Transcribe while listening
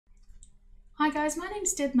Hi guys, my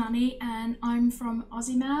name's Deb Money and I'm from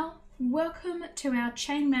Aussie Maille. Welcome to our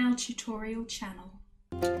chainmail tutorial channel.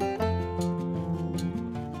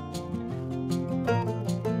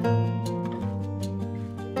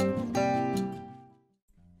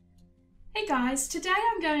 Hey guys, today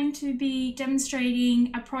I'm going to be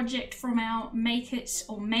demonstrating a project from our Make It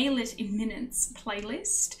or Mail It in Minutes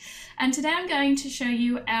playlist. And today I'm going to show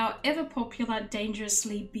you our ever popular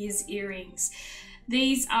Dangerously Byz earrings.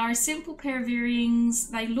 These are a simple pair of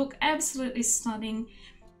earrings. They look absolutely stunning.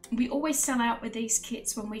 We always sell out with these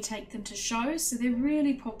kits when we take them to shows, so they're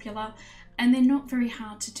really popular and they're not very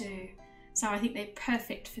hard to do. So I think they're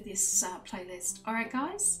perfect for this playlist. Alright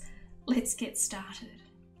guys, let's get started.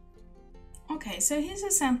 Okay, so here's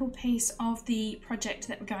a sample piece of the project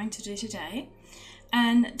that we're going to do today.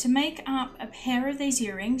 And to make up a pair of these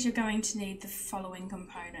earrings, you're going to need the following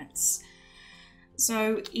components.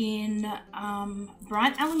 So in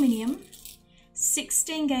bright aluminium,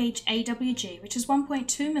 16 gauge AWG, which is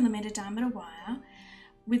 1.2mm diameter wire,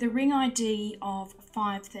 with a ring ID of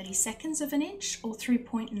 5/32 of an inch or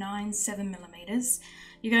 3.97mm.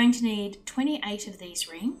 You're going to need 28 of these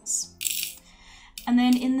rings. And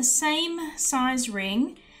then in the same size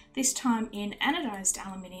ring, this time in anodized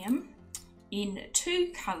aluminium, in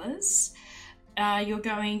 2 colours, you're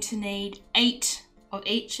going to need 8 of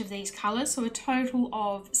each of these colours, so a total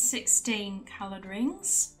of 16 coloured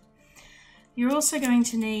rings. You're also going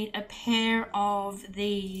to need a pair of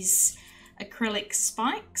these acrylic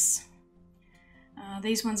spikes.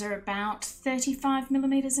 These ones are about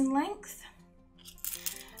 35mm in length.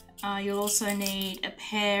 You'll also need a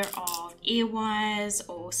pair of ear wires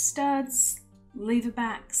or studs, lever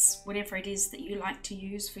backs, whatever it is that you like to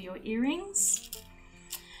use for your earrings.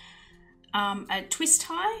 A twist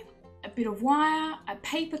tie, a bit of wire, a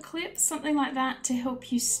paper clip, something like that to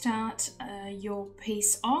help you start your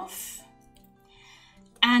piece off.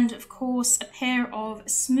 And of course a pair of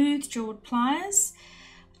smooth jawed pliers.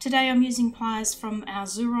 Today I'm using pliers from our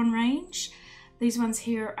Xuron range. These ones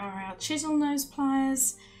here are our chisel nose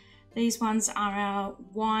pliers. These ones are our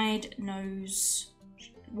wide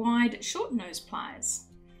short nose pliers.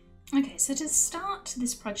 Okay, so to start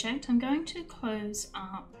this project, I'm going to close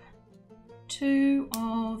up 2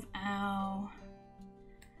 of our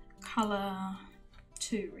colour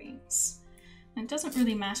 2 rings. And it doesn't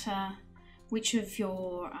really matter which of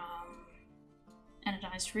your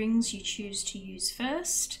anodized rings you choose to use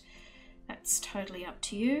first. That's totally up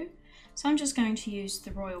to you. So I'm just going to use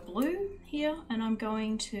the royal blue here, and I'm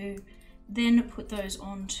going to then put those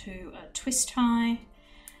onto a twist tie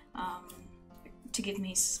to give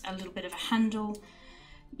me a little bit of a handle.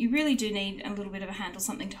 You really do need a little bit of a handle,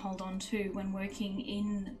 something to hold on to when working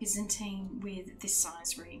in Byzantine with this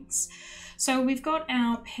size rings. So we've got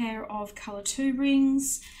our pair of colour 2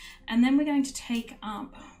 rings, and then we're going to take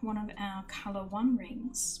up one of our colour 1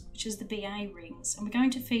 rings, which is the BA rings, and we're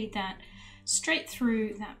going to feed that straight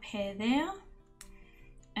through that pair there,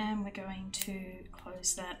 and we're going to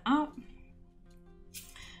close that up.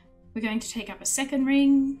 We're going to take up a second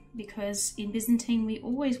ring because in Byzantine we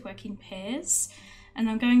always work in pairs, and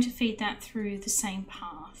I'm going to feed that through the same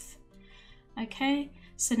path. Okay,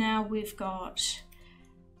 so now we've got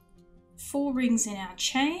 4 rings in our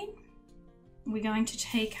chain. We're going to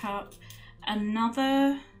take up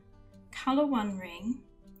another colour 1 ring,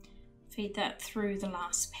 feed that through the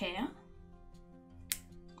last pair,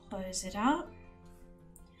 close it up,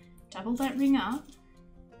 double that ring up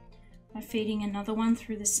by feeding another one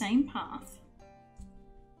through the same path.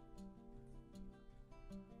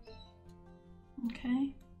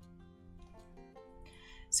 Okay,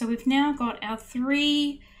 so we've now got our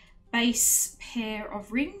 3 base pair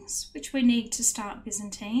of rings which we need to start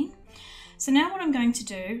Byzantine. So now what I'm going to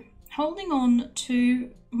do, holding on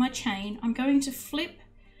to my chain, I'm going to flip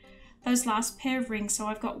those last pair of rings, so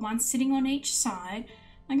I've got one sitting on each side.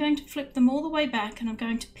 I'm going to flip them all the way back and I'm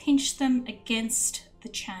going to pinch them against the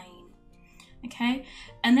chain. Okay,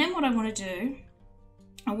 and then what I want to do,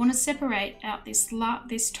 I want to separate out this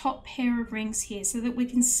top pair of rings here so that we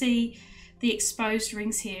can see the exposed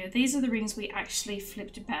rings here. These are the rings we actually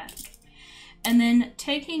flipped back. And then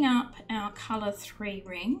taking up our colour 3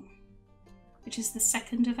 ring, which is the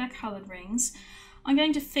second of our coloured rings, I'm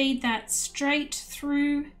going to feed that straight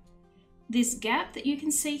through this gap that you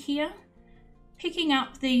can see here, picking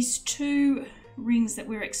up these 2 rings that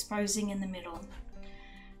we're exposing in the middle.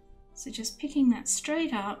 So just picking that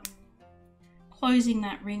straight up, closing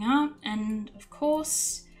that ring up, and of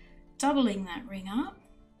course doubling that ring up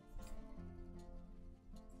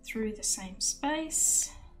through the same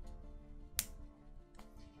space.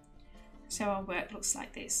 So our work looks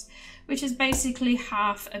like this, which is basically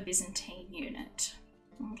half a Byzantine unit.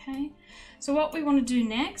 Okay, so what we want to do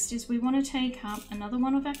next is we want to take up another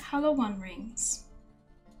one of our colour 1 rings,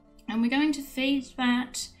 and we're going to feed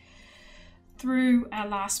that through our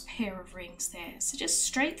last pair of rings there. So just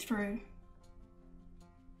straight through,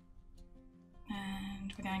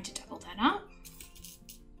 and we're going to double that up.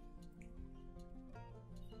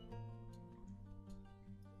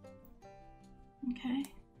 Okay,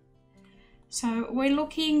 so we're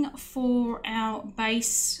looking for our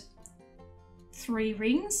base 3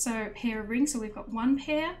 rings, so a pair of rings. So we've got 1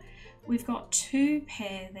 pair, we've got 2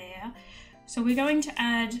 pair there. So we're going to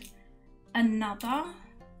add another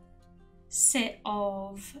set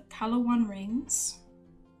of colour 1 rings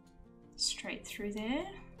straight through there.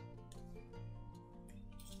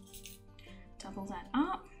 Double that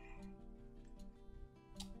up.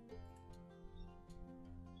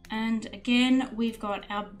 And again, we've got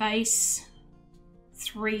our base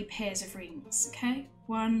 3 pairs of rings, okay?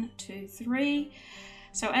 1, 2, 3.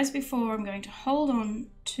 So as before, I'm going to hold on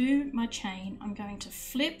to my chain. I'm going to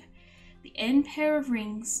flip the end pair of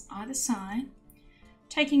rings either side,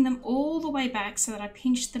 taking them all the way back so that I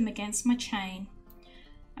pinch them against my chain.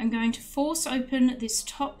 I'm going to force open this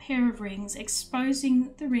top pair of rings,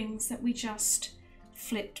 exposing the rings that we just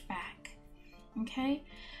flipped back, okay?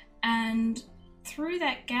 And through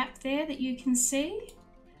that gap there that you can see,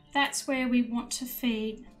 that's where we want to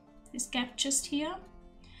feed this gap just here.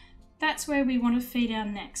 That's where we want to feed our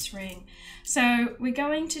next ring. So we're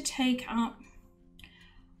going to take up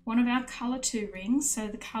one of our colour 2 rings, so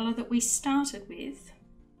the colour that we started with,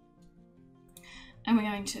 and we're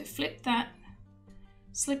going to slip that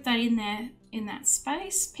in there in that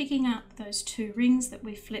space, picking up those 2 rings that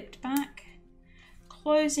we flipped back,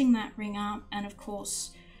 closing that ring up, and of course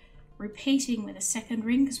repeating with a second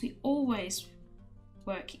ring, because we always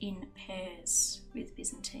work in pairs with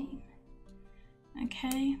Byzantine.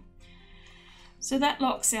 Okay, so that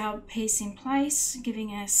locks our piece in place, giving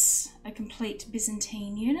us a complete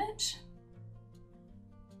Byzantine unit.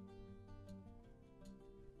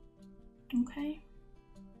 Okay,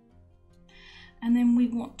 and then we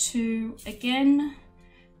want to again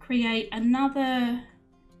create another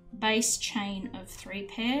base chain of 3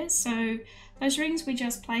 pairs. So those rings we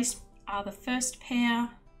just placed are the first pair.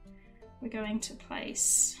 We're going to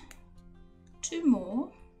place 2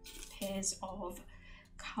 more pairs of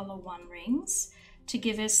colour 1 rings to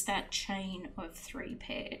give us that chain of 3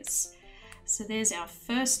 pairs. So there's our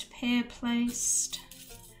first pair placed,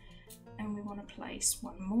 and we want to place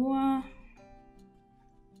 1 more.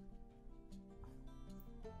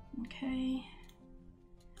 Okay,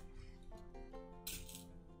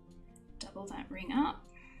 double that ring up.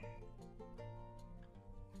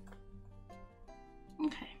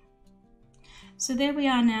 Okay, so there we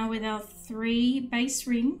are now with our 3 base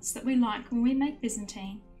rings that we like when we make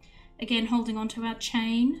Byzantine. Again, holding onto our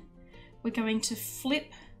chain, we're going to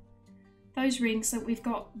flip those rings that we've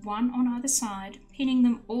got 1 on either side, pinning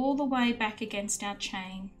them all the way back against our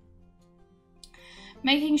chain,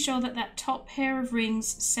 making sure that that top pair of rings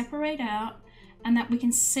separate out and that we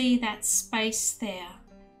can see that space there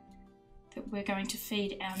that we're going to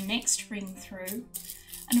feed our next ring through.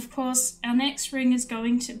 And of course, our next ring is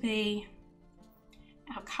going to be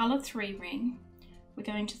our colour 3 ring. We're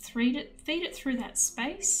going to feed it through that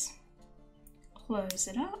space, close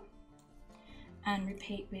it up, and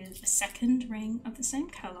repeat with a second ring of the same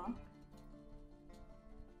colour.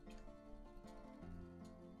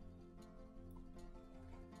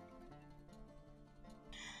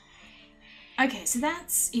 Okay, so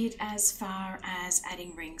that's it as far as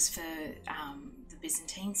adding rings for the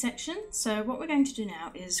Byzantine section. So what we're going to do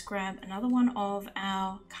now is grab another one of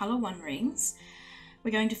our colour 1 rings.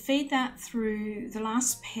 We're going to feed that through the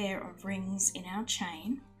last pair of rings in our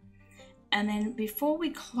chain. And then before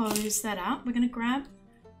we close that up, we're going to grab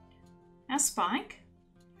our spike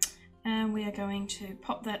and we are going to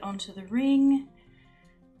pop that onto the ring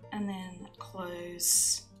and then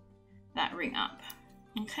close that ring up.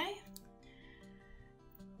 Okay.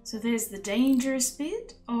 So there's the dangerous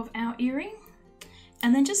bit of our earring.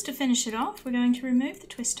 And then just to finish it off, we're going to remove the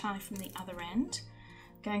twist tie from the other end.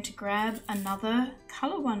 Going to grab another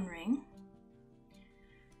colour 1 ring.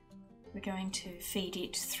 We're going to feed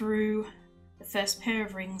it through the first pair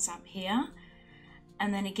of rings up here.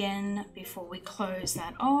 And then again, before we close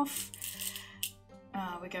that off,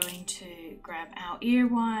 we're going to grab our ear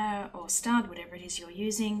wire or stud, whatever it is you're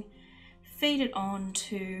using, feed it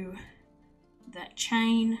onto that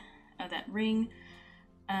chain or that ring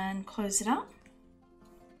and close it up,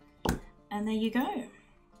 and there you go.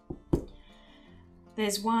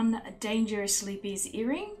 There's one Dangerously Byz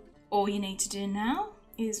earring All you need to do now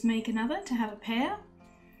is make another to have a pair,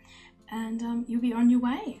 and you'll be on your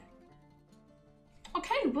way.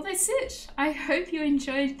 Okay, well that's it. I hope you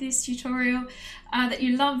enjoyed this tutorial, that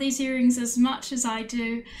you love these earrings as much as I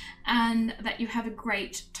do, and that you have a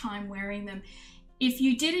great time wearing them. If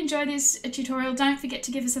you did enjoy this tutorial, don't forget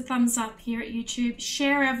to give us a thumbs up here at YouTube.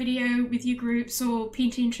 Share our video with your groups or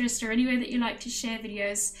Pinterest or anywhere that you like to share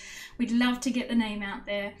videos. We'd love to get the name out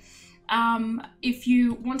there. If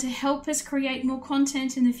you want to help us create more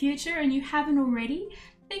content in the future and you haven't already,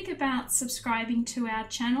 think about subscribing to our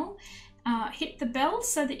channel. Hit the bell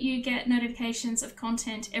so that you get notifications of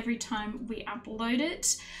content every time we upload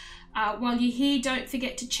it. While you're here, don't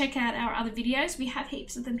forget to check out our other videos. We have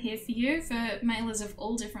heaps of them here for you, for mailers of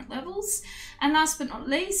all different levels. And last but not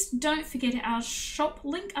least, don't forget our shop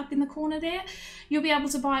link up in the corner there. You'll be able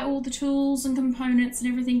to buy all the tools and components and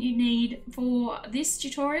everything you need for this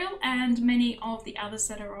tutorial and many of the others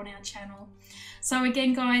that are on our channel. So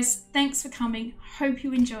again, guys, thanks for coming. Hope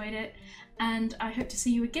you enjoyed it, and I hope to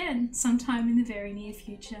see you again sometime in the very near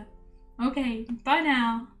future. Okay, bye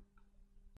now.